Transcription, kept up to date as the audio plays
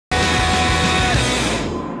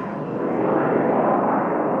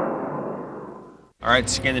All right,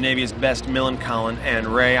 Scandinavia's best, Millencolin and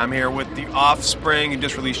Ray. I'm here with the Offspring. You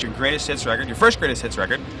just released your greatest hits record, your first greatest hits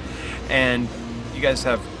record, and you guys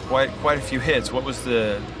have quite a few hits. What was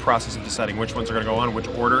the process of deciding which ones are going to go on, which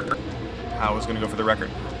order, how it was going to go for the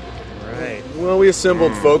record? Right. Well, we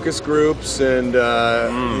assembled focus groups and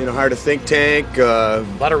hired a think tank. A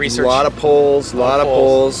lot of research. A lot of polls.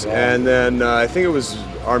 Yeah. And then I think it was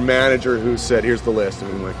our manager who said, "Here's the list,"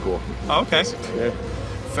 and we went, "Cool." Oh, okay. Yeah.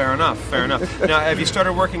 Fair enough. Now, have you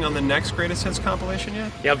started working on the next greatest hits compilation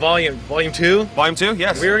yet? Yeah, volume 2. Volume 2,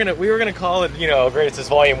 yes. We were gonna call it, Greatest Hits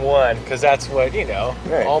Volume 1, because that's what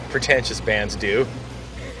Right. all pretentious bands do.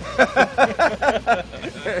 But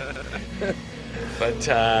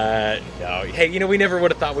no, hey, we never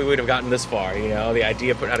would have thought we would have gotten this far. The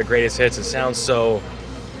idea of putting out a greatest hits, it sounds so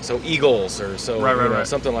Eagles or so right.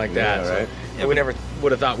 something like that. Yeah, right. So, we never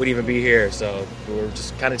would have thought we'd even be here. So we were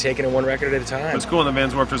just kind of taking it one record at a time. It's cool, and the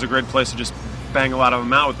Vans Warped Tour is a great place to just bang a lot of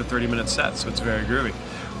them out with the 30-minute set, so it's very groovy.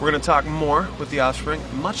 We're going to talk more with the Offspring,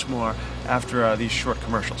 much more, after these short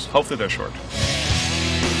commercials. Hopefully they're short.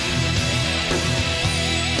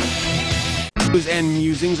 News and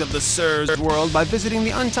musings of the Sirs world by visiting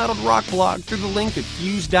the Untitled Rock blog through the link at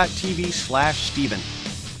fuse.tv/Steven.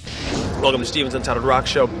 Welcome to Steven's Untitled Rock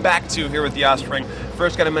Show. Back to here with the Offspring.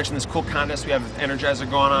 First, got to mention this cool contest we have with Energizer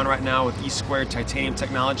going on right now with E-Squared Titanium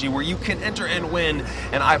technology, where you can enter and win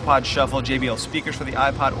an iPod Shuffle, JBL speakers for the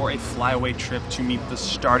iPod, or a flyaway trip to meet the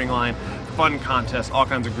starting line. Fun contest, all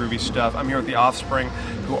kinds of groovy stuff. I'm here with the Offspring,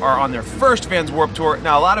 who are on their first Vans Warped Tour.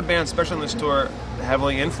 Now, a lot of bands, especially on this tour,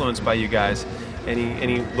 heavily influenced by you guys.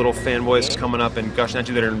 Any little fanboys coming up and gushing at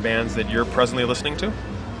you that are in bands that you're presently listening to?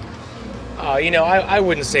 I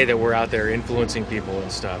wouldn't say that we're out there influencing people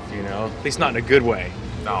and stuff, at least not in a good way.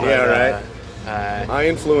 Oh, Yeah, right. I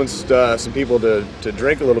influenced some people to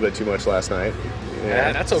drink a little bit too much last night.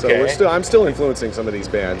 Yeah, that's okay. So I'm still influencing some of these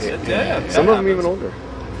bands. Yeah, Some of them even older.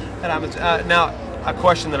 That happens. Now, a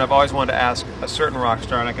question that I've always wanted to ask a certain rock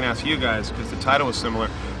star, and I can ask you guys because the title was similar.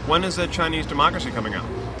 When is the Chinese Democracy coming out?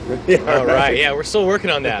 Oh, right. Yeah, we're still working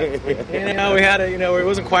on that. We had it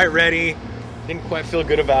wasn't quite ready. Didn't quite feel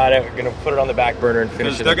good about it. We're going to put it on the back burner and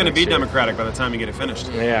finish it. They're going to be democratic by the time you get it finished.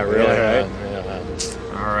 Yeah, really. Yeah, right. Yeah.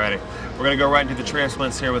 Alrighty. We're going to go right into the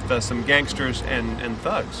transplants here with some gangsters and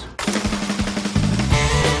thugs.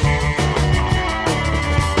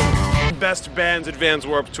 Best bands at Vans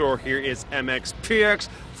Warped Tour. Here is MXPX.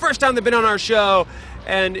 First time they've been on our show.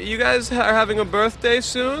 And you guys are having a birthday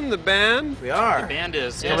soon, the band? We are. The band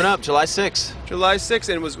is coming up July 6th. July 6th,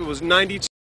 and it was 92.